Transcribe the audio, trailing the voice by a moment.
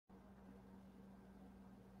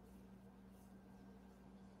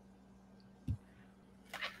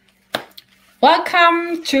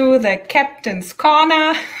Welcome to the Captain's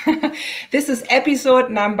Corner. This is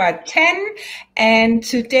episode number 10, and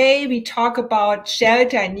today we talk about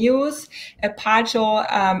shelter news, a partial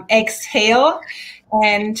exhale.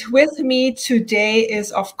 And with me today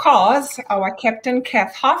is, of course, our Captain,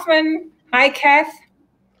 Kath Hoffman. Hi, Kath.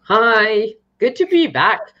 Hi, good to be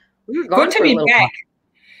back. We were gone Good to for a be little back. while.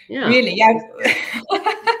 Yeah. Really, yeah.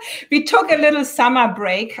 We took a little summer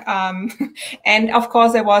break, and of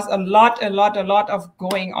course there was a lot of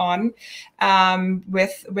going on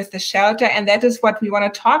with the shelter, and that is what we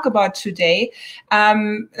want to talk about today.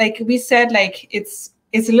 Like we said, like it's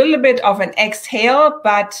a little bit of an exhale,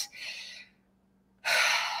 but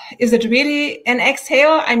is it really an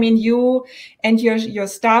exhale? I mean, you and your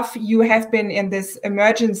staff, you have been in this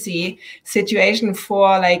emergency situation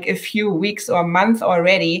for like a few weeks or month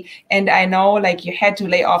already. And I know like you had to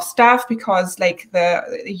lay off staff because like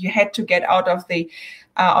you had to get out of the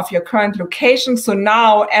of your current location. So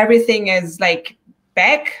now everything is like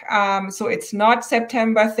back. So it's not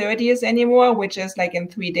September 30th anymore, which is like in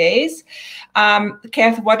 3 days.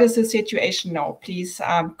 Kath, what is the situation now? Please,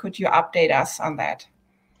 could you update us on that?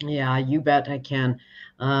 Yeah, you bet I can.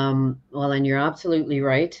 Well, and you're absolutely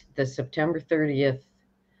right. The September 30th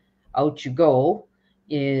out you go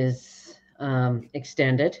is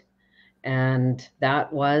extended, and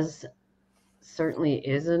that was certainly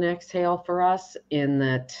is an exhale for us in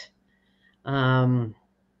that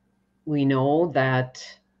we know that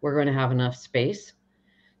we're going to have enough space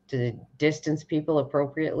to distance people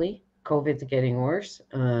appropriately. COVID's getting worse.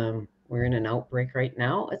 We're in an outbreak right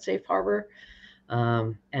now at Safe Harbor.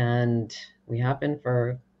 And we have been for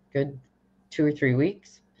a good 2 or 3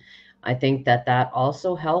 weeks. I think that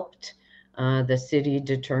also helped the city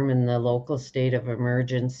determine the local state of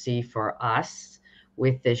emergency for us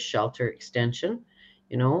with this shelter extension.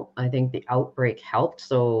 You know, I think the outbreak helped.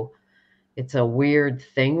 So it's a weird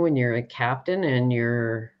thing when you're a captain and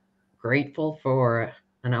you're grateful for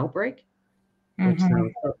an outbreak, which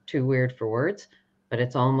sounds too weird for words, but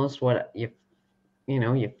it's almost what you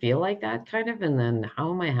feel like that kind of, and then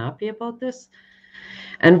how am I happy about this?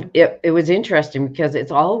 And it was interesting because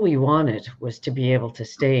it's all we wanted was to be able to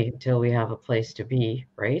stay until we have a place to be,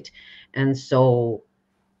 right? And so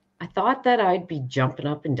I thought that I'd be jumping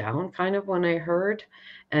up and down kind of when I heard,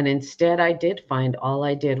 and instead I did find all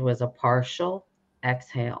I did was a partial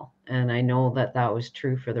exhale. And I know that was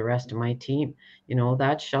true for the rest of my team. You know,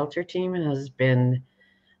 that shelter team has been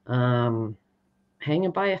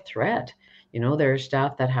hanging by a thread. You know, there are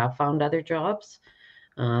staff that have found other jobs,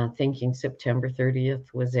 thinking September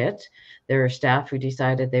 30th was it. There are staff who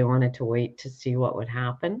decided they wanted to wait to see what would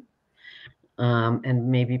happen,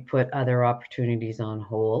 and maybe put other opportunities on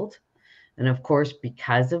hold. And of course,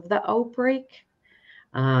 because of the outbreak,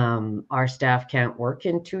 our staff can't work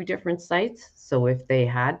in 2 different sites. So if they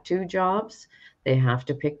had 2 jobs, they have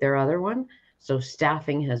to pick their other one. So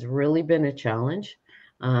staffing has really been a challenge.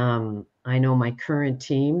 I know my current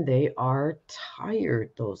team, they are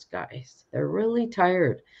tired, those guys. They're really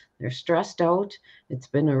tired. They're stressed out. It's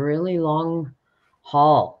been a really long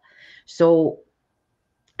haul. So,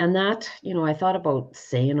 and that, I thought about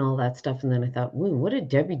saying all that stuff, and then I thought, what a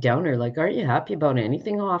Debbie Downer. Like, aren't you happy about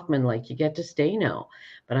anything, Hoffman? Like, you get to stay now.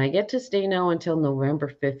 But I get to stay now until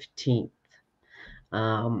November 15th.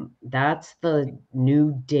 That's the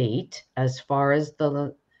new date as far as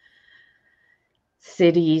the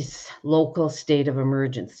city's local state of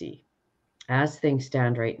emergency. As things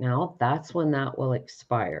stand right now, that's when that will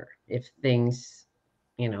expire if things,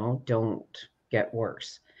 don't get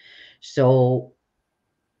worse. So,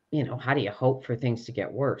 how do you hope for things to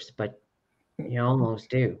get worse? But you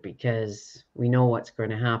almost do, because we know what's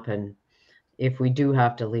going to happen if we do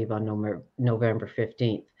have to leave on November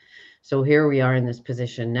 15th. So here we are in this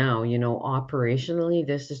position now. Operationally,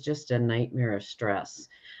 this is just a nightmare of stress.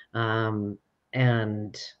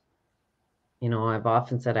 And, I've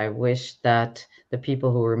often said I wish that the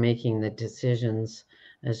people who were making the decisions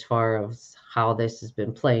as far as how this has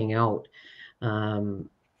been playing out, I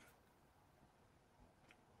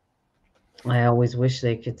always wish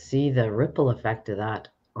they could see the ripple effect of that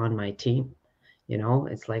on my team.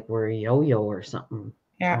 It's like we're a yo-yo or something,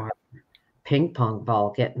 or ping pong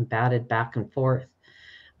ball getting batted back and forth.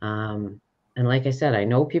 And like I said, I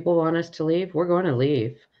know people want us to leave. We're going to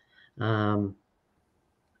leave.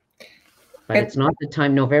 But it's not the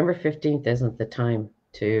time. November 15th isn't the time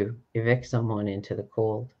to evict someone into the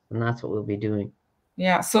cold. And that's what we'll be doing.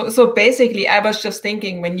 Yeah. So basically, I was just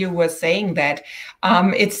thinking when you were saying that,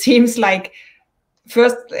 it seems like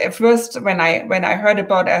first when I heard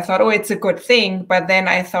about it, I thought, oh, it's a good thing. But then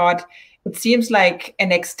I thought it seems like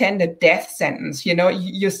an extended death sentence.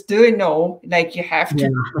 You still know, like you have Yeah.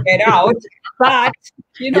 to get out, but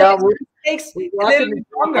Yeah, it takes we're a little walking the bit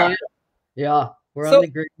Green longer. Mile. Yeah, we're on So the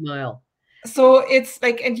Green Mile. so it's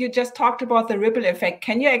like, and you just talked about the ripple effect.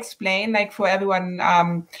 Can you explain, like, for everyone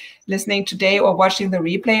listening today or watching the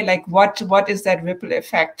replay, like what is that ripple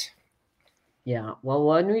effect? Yeah, well,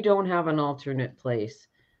 when we don't have an alternate place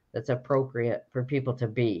that's appropriate for people to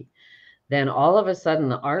be, then all of a sudden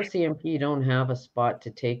the RCMP don't have a spot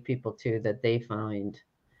to take people to that they find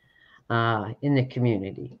in the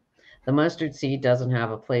community. The mustard seed doesn't have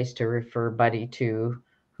a place to refer Buddy to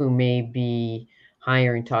who may be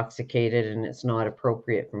higher intoxicated and it's not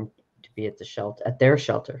appropriate for him to be at the shelter, at their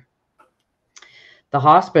shelter. The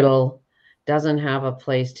hospital doesn't have a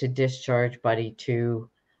place to discharge Buddy to,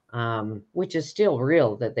 which is still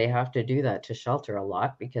real that they have to do that to shelter a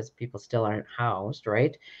lot because people still aren't housed,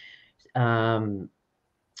 right? Our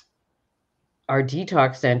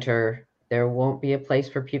detox center, there won't be a place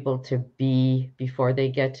for people to be before they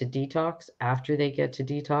get to detox, after they get to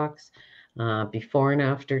detox, before and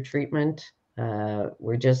after treatment.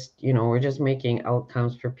 We're just making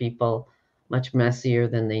outcomes for people much messier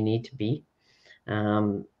than they need to be.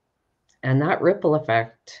 And that ripple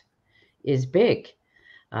effect is big.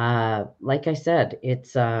 Like I said,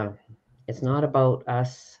 it's not about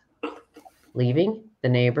us leaving the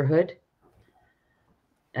neighborhood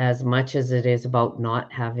as much as it is about not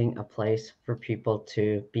having a place for people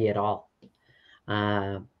to be at all.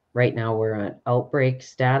 Right now, we're on outbreak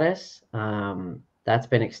status. That's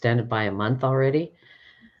been extended by a month already.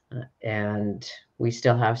 And we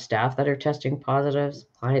still have staff that are testing positives,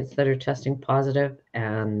 clients that are testing positive.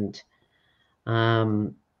 And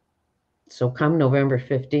so come November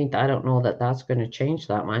 15th, I don't know that that's going to change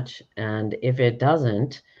that much. And if it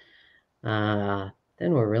doesn't, then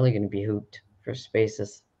we're really going to be hooped for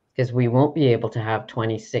spaces because we won't be able to have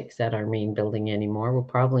 26 at our main building anymore. We'll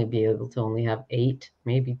probably be able to only have 8,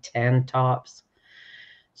 maybe 10 tops.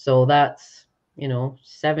 So that's,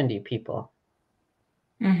 70 people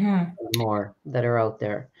more that are out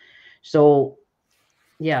there. So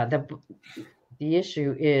yeah, the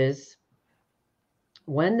issue is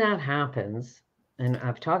when that happens, and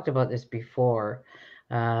I've talked about this before,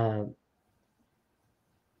 there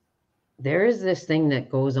is this thing that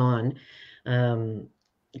goes on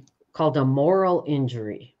called a moral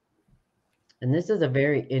injury. And this is a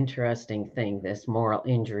very interesting thing, this moral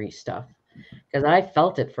injury stuff, because I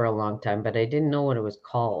felt it for a long time, but I didn't know what it was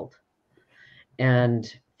called.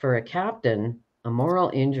 And for a captain, a moral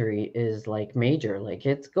injury is like major, like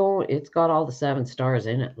it's got all the 7 stars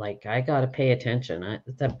in it. Like I got to pay attention.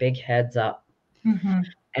 It's a big heads up.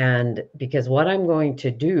 And because what I'm going to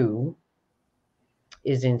do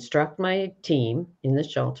is instruct my team in the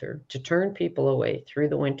shelter to turn people away through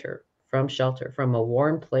the winter from shelter, from a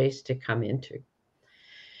warm place to come into.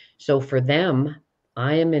 So for them,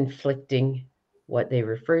 I am inflicting what they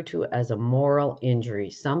refer to as a moral injury,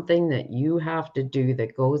 something that you have to do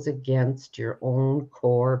that goes against your own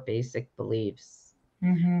core basic beliefs,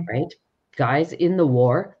 right? Guys in the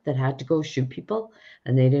war that had to go shoot people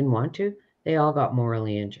and they didn't want to, they all got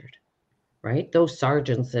morally injured, right? Those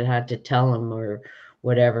sergeants that had to tell them or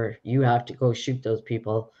whatever, you have to go shoot those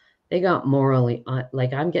people, they got morally,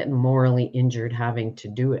 like I'm getting morally injured having to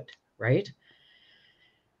do it, right?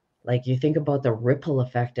 Like you think about the ripple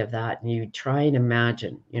effect of that and you try and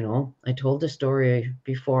imagine, I told a story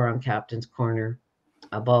before on Captain's Corner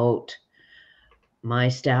about my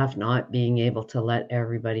staff not being able to let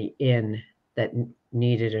everybody in that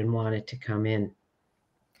needed and wanted to come in.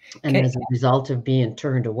 And Okay. as a result of being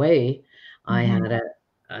turned away, I had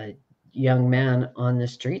a young man on the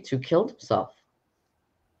streets who killed himself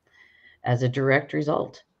as a direct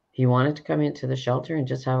result. He wanted to come into the shelter and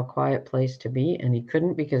just have a quiet place to be, and he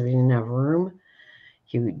couldn't because we didn't have room.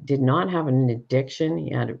 He did not have an addiction. He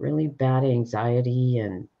had really bad anxiety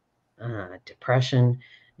and depression.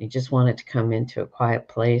 He just wanted to come into a quiet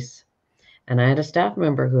place. And I had a staff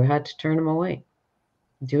member who had to turn him away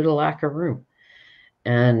due to lack of room.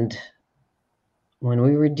 And when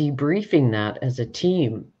we were debriefing that as a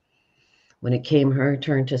team, when it came her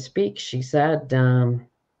turn to speak, she said,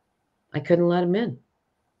 I couldn't let him in.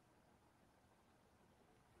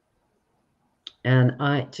 And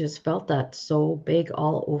I just felt that so big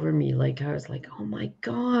all over me. Like I was like, oh my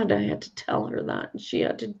God, I had to tell her that. And she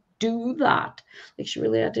had to do that. Like she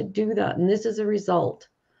really had to do that. And this is a result,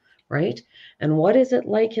 right? And what is it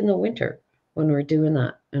like in the winter when we're doing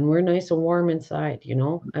that? And we're nice and warm inside,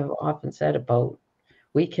 I've often said about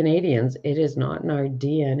we Canadians, it is not in our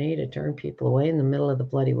DNA to turn people away in the middle of the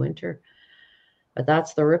bloody winter. But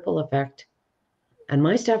that's the ripple effect. And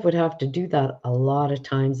my staff would have to do that a lot of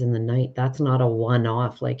times in the night. That's not a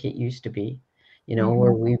one-off like it used to be, where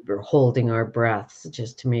Mhm. we were holding our breaths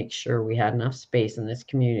just to make sure we had enough space in this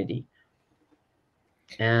community.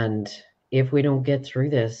 And if we don't get through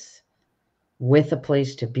this with a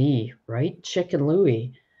place to be, right, Chicken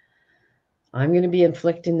Louie, I'm going to be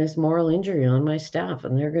inflicting this moral injury on my staff,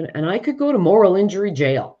 and and I could go to moral injury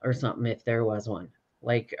jail or something if there was one.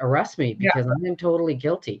 Like, arrest me Yeah. because I'm totally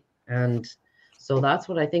guilty. And so that's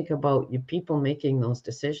what I think about you people making those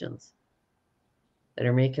decisions that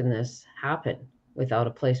are making this happen without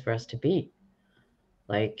a place for us to be.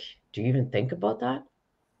 Like, do you even think about that?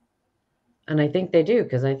 And I think they do,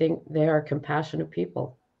 because I think they are compassionate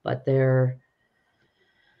people, but they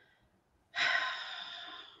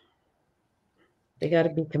got to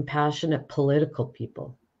be compassionate political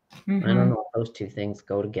people. I don't Mhm. know if those two things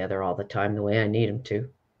go together all the time the way I need them to.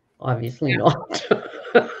 Obviously not.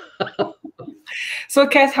 So,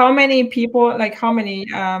 Kath, how many people, like how many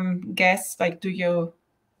guests, like do you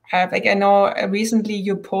have? Like I know recently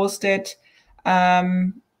you posted,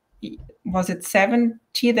 um, was it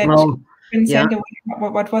 70 that Oh, been yeah. sent away?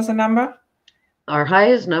 What was the number? Our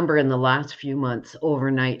highest number in the last few months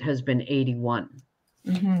overnight has been 81.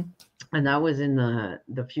 Hmm. And that was in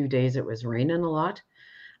the few days it was raining a lot.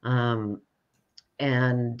 Um,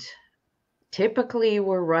 and typically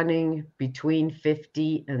we're running between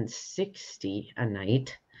 50 and 60 a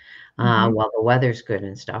night, Hmm. while the weather's good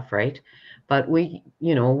and stuff, right? But we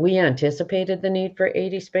anticipated the need for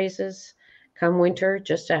 80 spaces come winter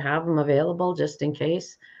just to have them available just in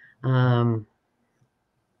case. Um,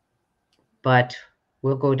 but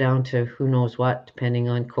we'll go down to who knows what, depending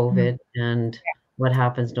on COVID and what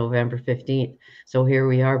happens November 15th. So here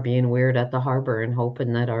we are being weird at the harbor and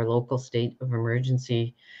hoping that our local state of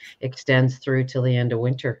emergency extends through till the end of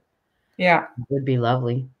winter. Yeah. It would be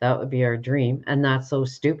lovely. That would be our dream. And that's so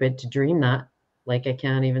stupid to dream that. Like, I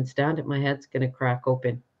can't even stand it. My head's going to crack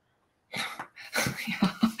open.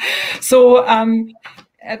 So, uh,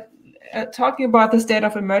 talking about the state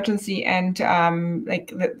of emergency and like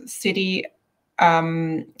the city,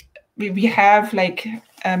 um, we have like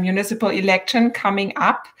a municipal election coming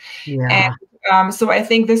up, and Yeah. so I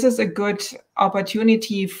think this is a good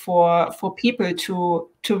opportunity for people to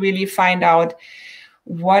really find out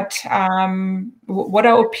what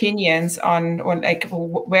are opinions on like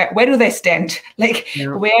where do they stand like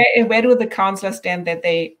Yeah. where do the councillors stand that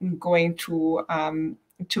they going to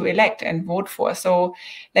elect and vote for. So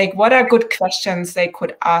like what are good questions they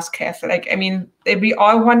could ask Kath? Like I mean we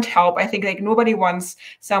all want help. I think like nobody wants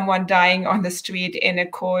someone dying on the street in a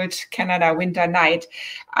cold Canada winter night.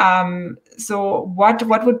 So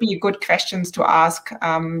what would be good questions to ask?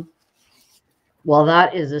 Well,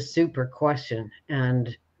 that is a super question.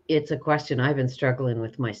 And it's a question I've been struggling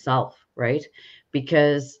with myself, right?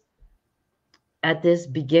 Because at this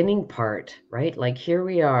beginning part, right? Like, here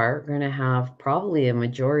we are going to have probably a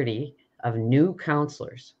majority of new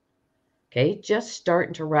counselors, okay? Just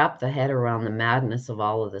starting to wrap the head around the madness of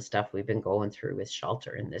all of the stuff we've been going through with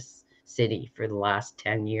shelter in this city for the last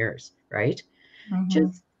 10 years, right? Mhm.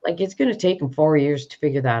 Just like, it's going to take them 4 years to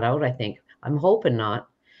figure that out, I think. I'm hoping not.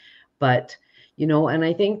 But, and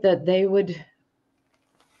I think that they would,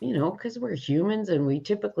 because we're humans and we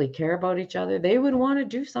typically care about each other, they would want to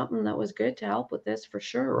do something that was good to help with this for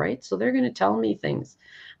sure, right? So they're going to tell me things.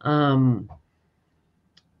 Um,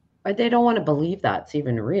 but they don't want to believe that's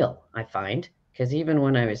even real, I find. Because even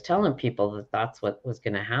when I was telling people that that's what was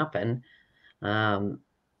going to happen, um,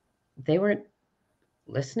 they weren't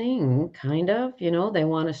listening, kind of. They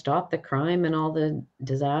want to stop the crime and all the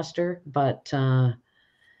disaster, but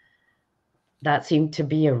that seemed to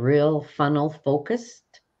be a real funnel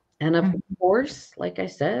focused. And of Mhm. course, like I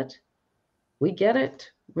said, we get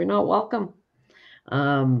it. We're not welcome.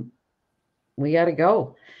 Um, we got to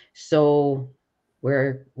go. So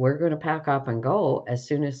we're going to pack up and go as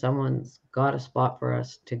soon as someone's got a spot for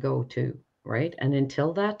us to go to, right? And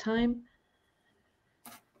until that time,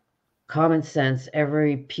 common sense,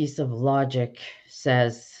 every piece of logic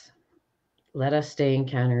says, let us stay in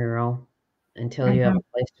Canary until you have Mhm.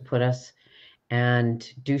 a place to put us,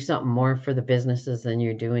 and do something more for the businesses than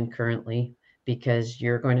you're doing currently, because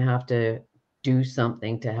you're going to have to do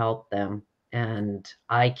something to help them. And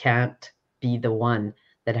I can't be the one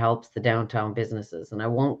that helps the downtown businesses. And I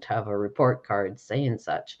won't have a report card saying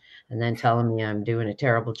such and then telling me I'm doing a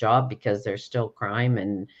terrible job because there's still crime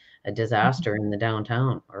and a disaster in the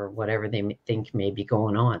downtown or whatever they think may be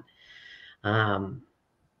going on. Um,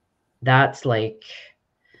 that's like,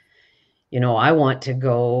 I want to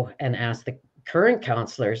go and ask the current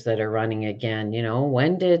counselors that are running again,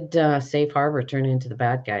 when did Safe Harbor turn into the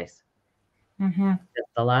bad guys? Mm-hmm.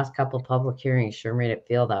 The last couple of public hearings sure made it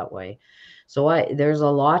feel that way. So there's a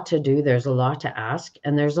lot to do, there's a lot to ask,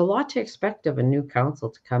 and there's a lot to expect of a new council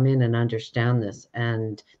to come in and understand this.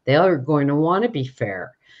 And they are going to want to be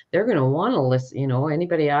fair. They're going to want to listen, you know,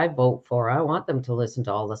 anybody I vote for, I want them to listen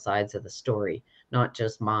to all the sides of the story, not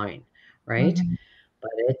just mine, right? Mm-hmm.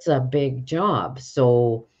 But it's a big job.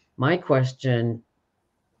 So my question,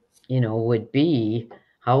 you know, would be,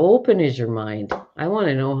 how open is your mind? I want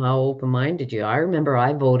to know how open-minded you are. I remember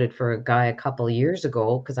I voted for a guy a couple of years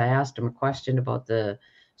ago because I asked him a question about the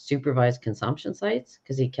supervised consumption sites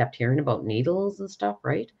because he kept hearing about needles and stuff,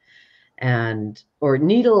 right? And or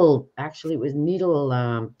needle, actually it was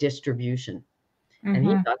needle distribution. And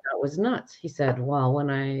he Mm-hmm. thought that was nuts. He said, well,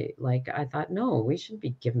 when I thought, no, we shouldn't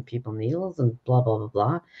be giving people needles and blah, blah, blah,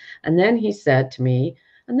 blah. And then he said to me,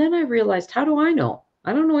 and then I realized, how do I know?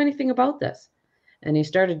 I don't know anything about this. And he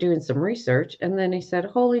started doing some research. And then he said,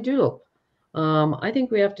 holy doodle, I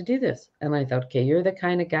think we have to do this. And I thought, okay, you're the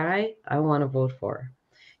kind of guy I want to vote for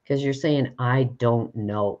because you're saying, I don't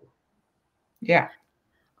know. Yeah.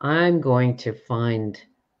 I'm going to find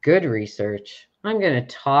good research. I'm going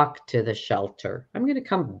to talk to the shelter. I'm going to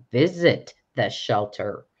come visit the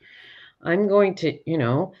shelter. I'm going to, you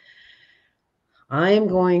know, I'm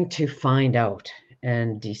going to find out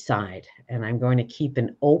and decide. And I'm going to keep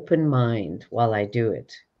an open mind while I do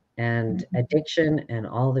it. And addiction and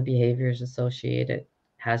all the behaviors associated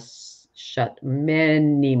has shut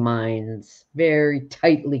many minds, very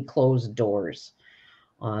tightly closed doors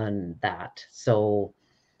on that. So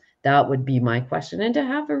that would be my question. And to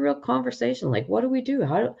have a real conversation, like, what do we do?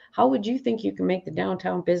 How would you think you can make the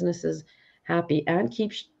downtown businesses happy and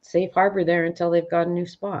keep Safe Harbor there until they've got a new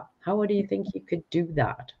spot? How do you think you could do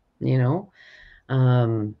that? You know,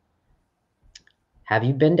 have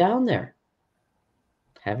you been down there?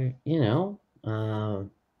 Have you, you know,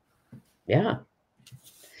 yeah.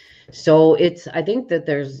 So I think that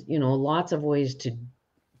there's, you know, lots of ways to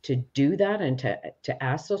do that and to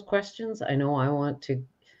ask those questions. I know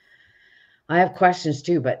I have questions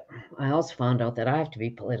too, but I also found out that I have to be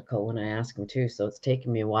political when I ask them too. So it's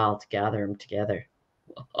taken me a while to gather them together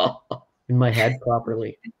in my head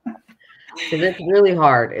properly. Because it's really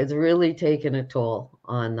hard. It's really taken a toll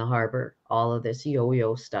on the harbor, all of this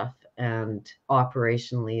yo-yo stuff. And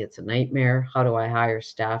operationally, it's a nightmare. How do I hire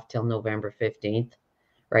staff till November 15th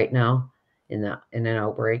right now in an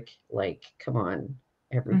outbreak? Like, come on,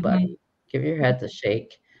 Mm-hmm. everybody, give your heads a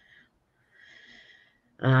shake.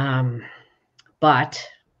 But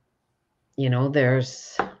you know, I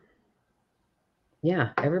was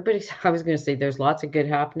going to say there's lots of good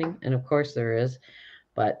happening, and of course there is,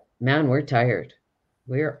 but man, we're tired.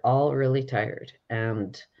 We're all really tired,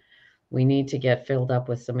 and we need to get filled up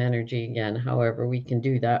with some energy again, however we can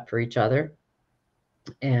do that for each other.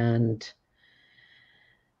 And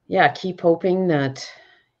yeah, keep hoping that,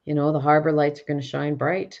 you know, the harbor lights are going to shine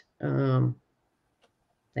bright.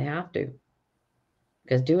 They have to,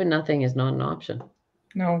 because doing nothing is not an option.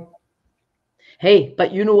 No. Hey,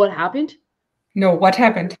 but you know what happened? No. What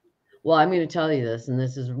happened? Well, I'm going to tell you this, and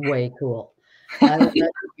this is way cool. I was at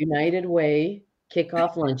the United Way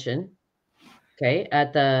kickoff luncheon. Okay,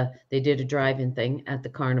 they did a drive-in thing at the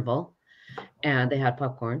carnival, and they had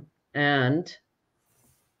popcorn. And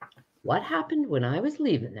what happened when I was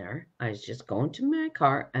leaving there? I was just going to my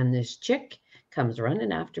car, and this chick comes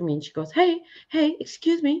running after me, and she goes, "Hey, hey,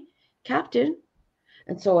 excuse me, Captain."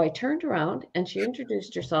 And so I turned around, and she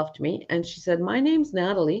introduced herself to me, and she said, "My name's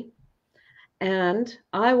Natalie, and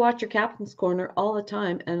I watch your Captain's Corner all the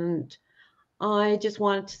time, and I just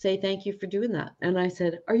wanted to say thank you for doing that." And I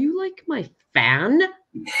said, "Are you like my fan?"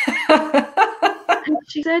 And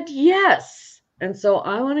she said, "Yes." And so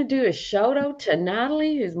I want to do a shout out to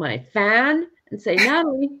Natalie, who's my fan, and say,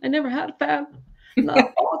 "Natalie, I never had a fan. And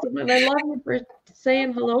that's awesome. And I love you for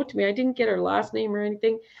saying hello to me." I didn't get her last name or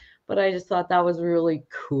anything, but I just thought that was really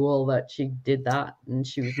cool that she did that. And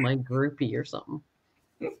she was my groupie or something.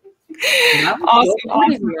 That was cool. Awesome.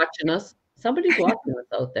 Somebody's Awesome. watching us. Somebody's watching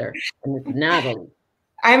us out there. And it's Natalie.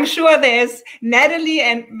 I'm sure there's Natalie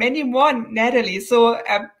and many more Natalie. So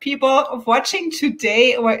people watching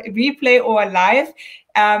today or replay or live,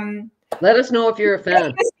 Let us know if you're a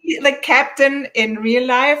fan. the captain in real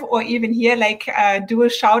life or even here, like do a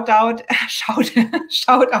shout out, shout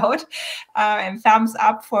out, and thumbs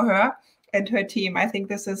up for her and her team. I think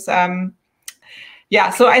this is yeah,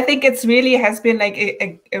 so I think it's really has been like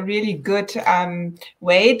a really good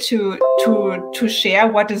way to share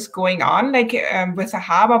what is going on, like with the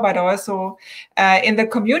harbor, but also in the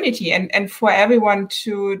community, and for everyone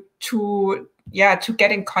to to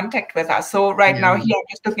get in contact with us. So right now here, I'm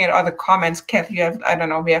just looking at all the comments. Kath, you have, I don't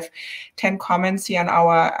know, we have 10 comments here on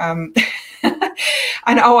our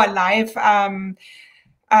on our live.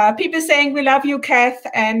 People saying we love you, Kath,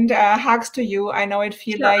 and hugs to you. I know it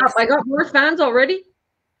feels like I got more fans already.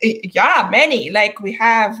 Yeah, many. Like we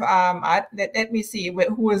have let me see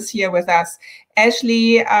who is here with us.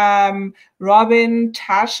 Ashley, Robin,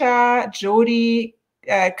 Tasha, Jody,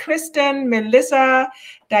 Kristen, Melissa,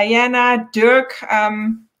 Diana, Dirk.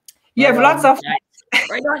 You have lots of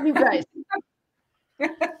right on, you guys. Well,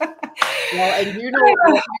 and you know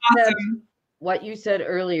what you said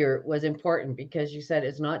earlier was important, because you said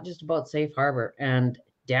it's not just about safe harbor, and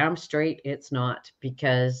damn straight it's not,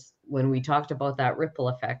 because when we talked about that ripple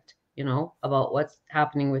effect, you know, about what's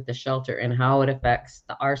happening with the shelter and how it affects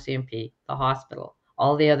the RCMP, the hospital,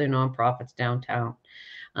 all the other nonprofits downtown,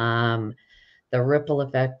 the ripple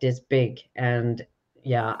effect is big. And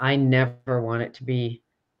yeah, I never want it to be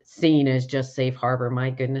seen as just safe harbor. My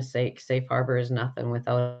goodness sake, safe harbor is nothing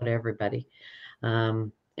without everybody.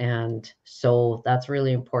 And so that's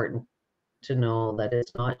really important to know, that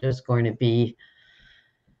it's not just going to be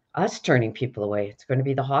us turning people away. It's going to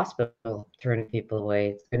be the hospital turning people away.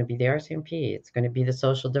 It's going to be the RCMP. It's going to be the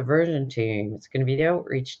social diversion team. It's going to be the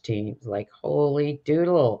outreach teams. Like, holy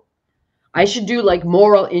doodle. I should do like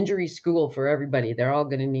moral injury school for everybody. They're all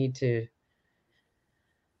going to need to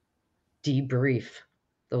debrief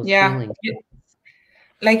those feelings.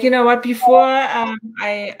 Like, you know what, before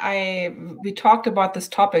we talked about this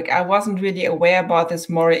topic, I wasn't really aware about this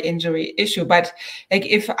moral injury issue. But like,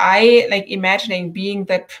 if I like imagining being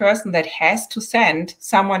that person that has to send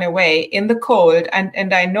someone away in the cold,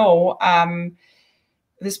 and I know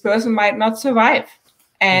this person might not survive,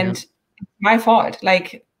 and it's my fault.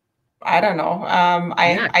 Like, I don't know.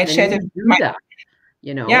 I chatted with my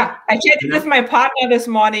you know, I chatted with my partner this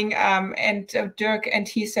morning, and Dirk, and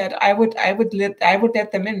he said I would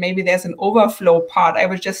let them in. Maybe there's an overflow part. I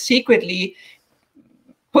would just secretly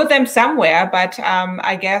put them somewhere, but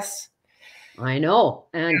I guess. I know.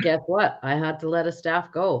 And guess what? I had to let a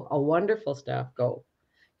staff go, a wonderful staff go,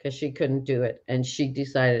 because she couldn't do it, and she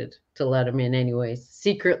decided to let him in anyways,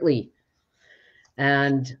 secretly.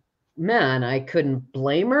 And man, I couldn't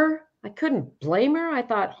blame her. I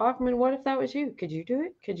thought, Hoffman, what if that was you? Could you do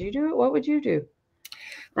it? Could you do it? What would you do?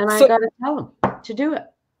 And I got to tell him to do it.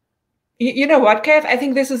 You know what, Kath? I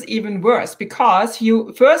think this is even worse, because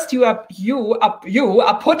you are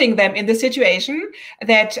putting them in the situation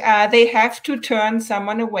that they have to turn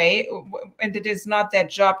someone away, and it is not their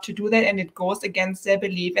job to do that, and it goes against their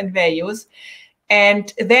belief and values.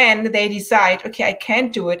 And then they decide, okay, I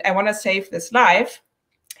can't do it. I want to save this life.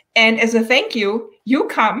 And as a thank you, you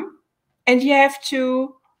come and you have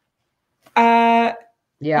to, they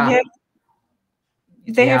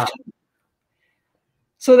have to.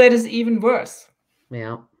 So that is even worse.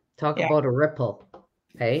 Yeah. Talk about a ripple.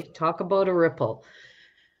 Hey, talk about a ripple.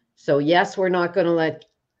 So yes, we're not going to let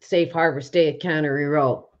safe harbor stay at Cannery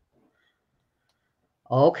Row.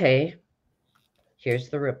 Okay. Here's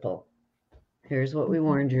the ripple. Here's what we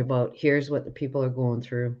warned you about. Here's what the people are going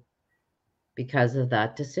through because of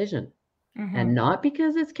that decision. And not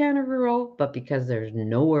because it's Cannery Row, but because there's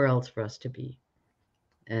nowhere else for us to be.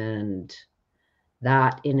 And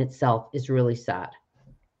that in itself is really sad.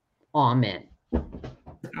 Amen.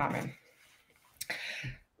 Amen.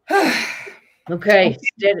 Okay.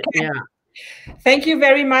 Yeah. Thank you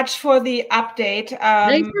very much for the update.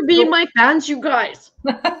 Thanks for being my fans, you guys.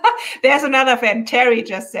 There's another fan. Terry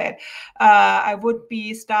just said, I would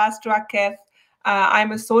be starstruck, Kath.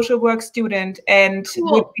 I'm a social work student and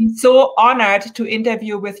would be so honored to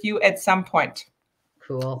interview with you at some point.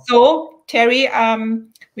 Cool. So, Terry,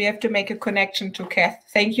 we have to make a connection to Kath.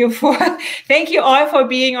 Thank you all for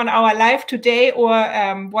being on our live today or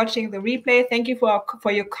watching the replay. Thank you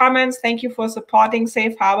for your comments. Thank you for supporting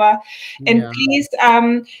Safe Harbor. And please,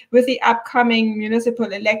 with the upcoming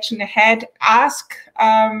municipal election ahead, ask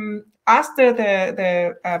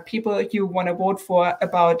the people you want to vote for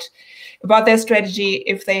about their strategy,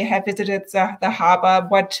 if they have visited the harbor,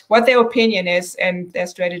 what their opinion is and their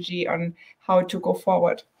strategy on how to go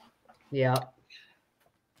forward. Yeah.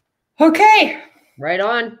 Okay. Right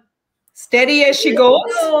on. Steady as she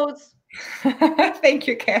goes. Thank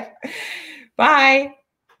you, Kath. Bye.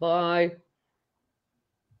 Bye.